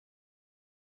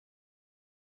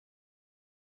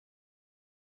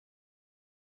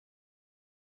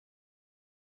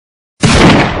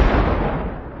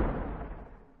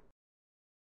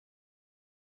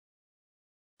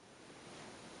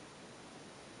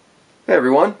Hey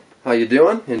everyone, how you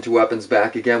doing? IntoWeapons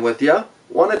back again with you.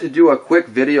 Wanted to do a quick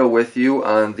video with you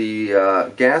on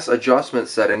the gas adjustment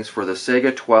settings for the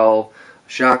Saiga 12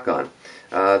 shotgun.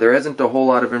 There isn't a whole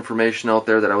lot of information out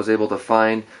there that I was able to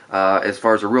find as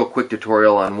far as a real quick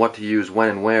tutorial on what to use when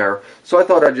and where, so I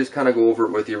thought I'd just kind of go over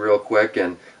it with you real quick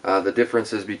and the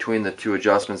differences between the two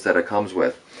adjustments that it comes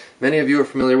with. Many of you are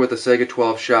familiar with the Saiga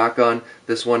 12 shotgun.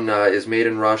 This one is made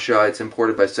in Russia. It's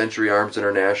imported by Century Arms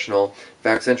International. In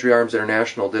fact, Century Arms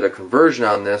International did a conversion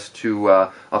on this to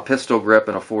a pistol grip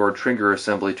and a forward trigger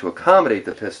assembly to accommodate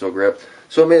the pistol grip.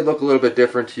 So it may look a little bit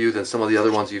different to you than some of the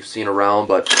other ones you've seen around,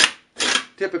 but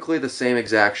typically the same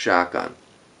exact shotgun.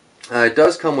 It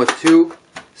does come with two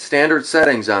standard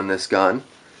settings on this gun.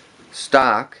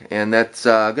 Stock, and that's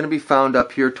going to be found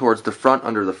up here towards the front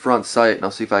under the front sight, and I'll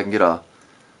see if I can get a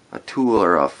tool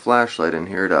or a flashlight in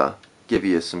here to give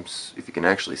you some, if you can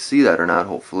actually see that or not,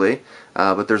 hopefully.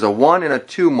 But there's a 1 and a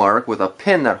 2 mark with a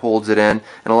pin that holds it in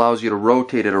and allows you to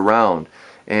rotate it around.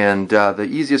 And the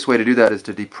easiest way to do that is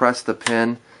to depress the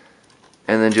pin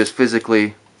and then just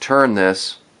physically turn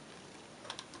this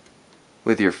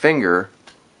with your finger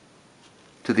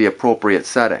to the appropriate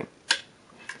setting.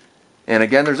 And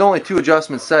again, there's only two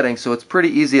adjustment settings, so it's pretty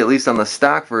easy, at least on the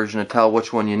stock version, to tell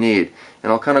which one you need.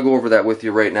 And I'll kind of go over that with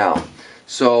you right now.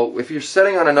 So if you're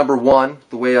setting on a number 1,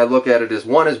 the way I look at it is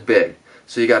 1 is big.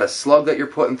 So you got a slug that you're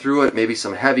putting through it, maybe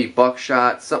some heavy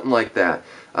buckshot, something like that.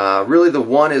 Really the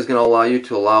 1 is going to allow you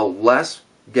to allow less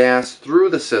gas through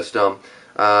the system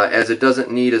as it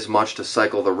doesn't need as much to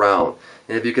cycle the round.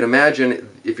 And if you can imagine,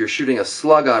 if you're shooting a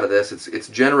slug out of this, it's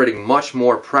generating much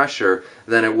more pressure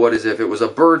than it would as if it was a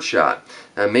bird shot.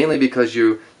 Mainly because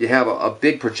you have a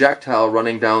big projectile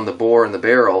running down the bore and the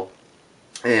barrel,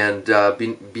 and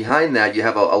behind that you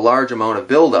have a large amount of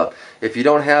buildup. If you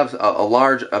don't have a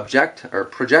large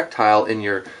projectile in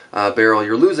your barrel,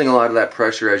 you're losing a lot of that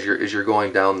pressure as you're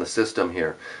going down the system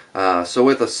here. So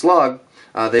with a slug,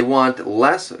 they want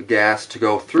less gas to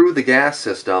go through the gas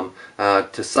system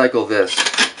to cycle this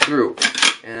through.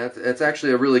 And that's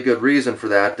actually a really good reason for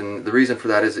that. And the reason for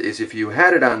that is if you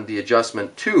had it on the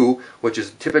adjustment 2, which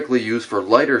is typically used for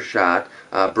lighter shot,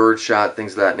 bird shot,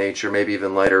 things of that nature, maybe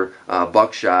even lighter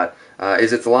buckshot,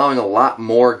 is it's allowing a lot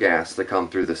more gas to come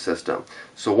through the system.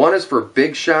 So 1 is for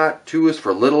big shot, 2 is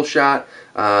for little shot.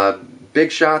 Big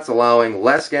shots allowing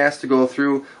less gas to go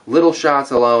through, little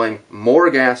shots allowing more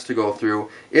gas to go through.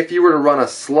 If you were to run a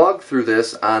slug through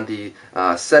this on the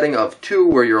setting of 2,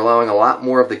 where you're allowing a lot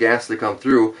more of the gas to come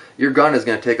through, your gun is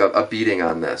going to take a beating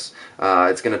on this.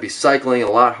 It's going to be cycling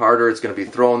a lot harder. It's going to be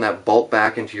throwing that bolt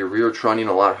back into your rear trunnion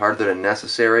a lot harder than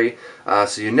necessary.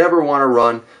 So you never want to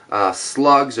run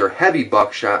slugs or heavy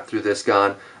buckshot through this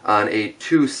gun on a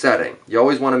 2 setting. You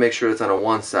always want to make sure it's on a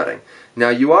 1 setting. Now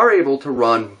you are able to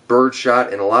run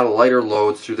birdshot and a lot of lighter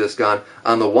loads through this gun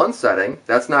on the 1 setting.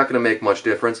 That's not going to make much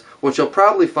difference. What you'll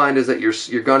probably find is that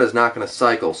your gun is not going to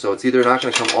cycle. So it's either not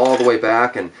going to come all the way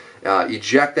back and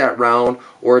eject that round,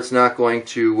 or it's not going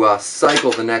to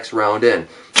cycle the next round in.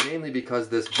 Mainly because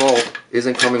this bolt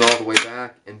isn't coming all the way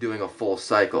back and doing a full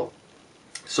cycle.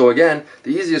 So again,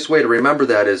 the easiest way to remember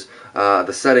that is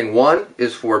the setting 1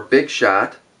 is for big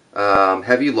shot,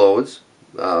 heavy loads,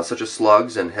 such as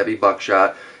slugs and heavy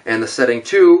buckshot, and the setting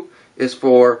 2 is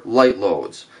for light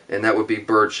loads, and that would be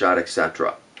birdshot,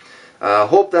 etc.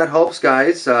 Hope that helps,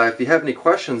 guys. If you have any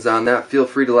questions on that, feel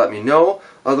free to let me know.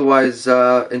 Otherwise,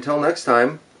 until next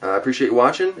time, I appreciate you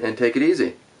watching, and take it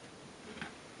easy.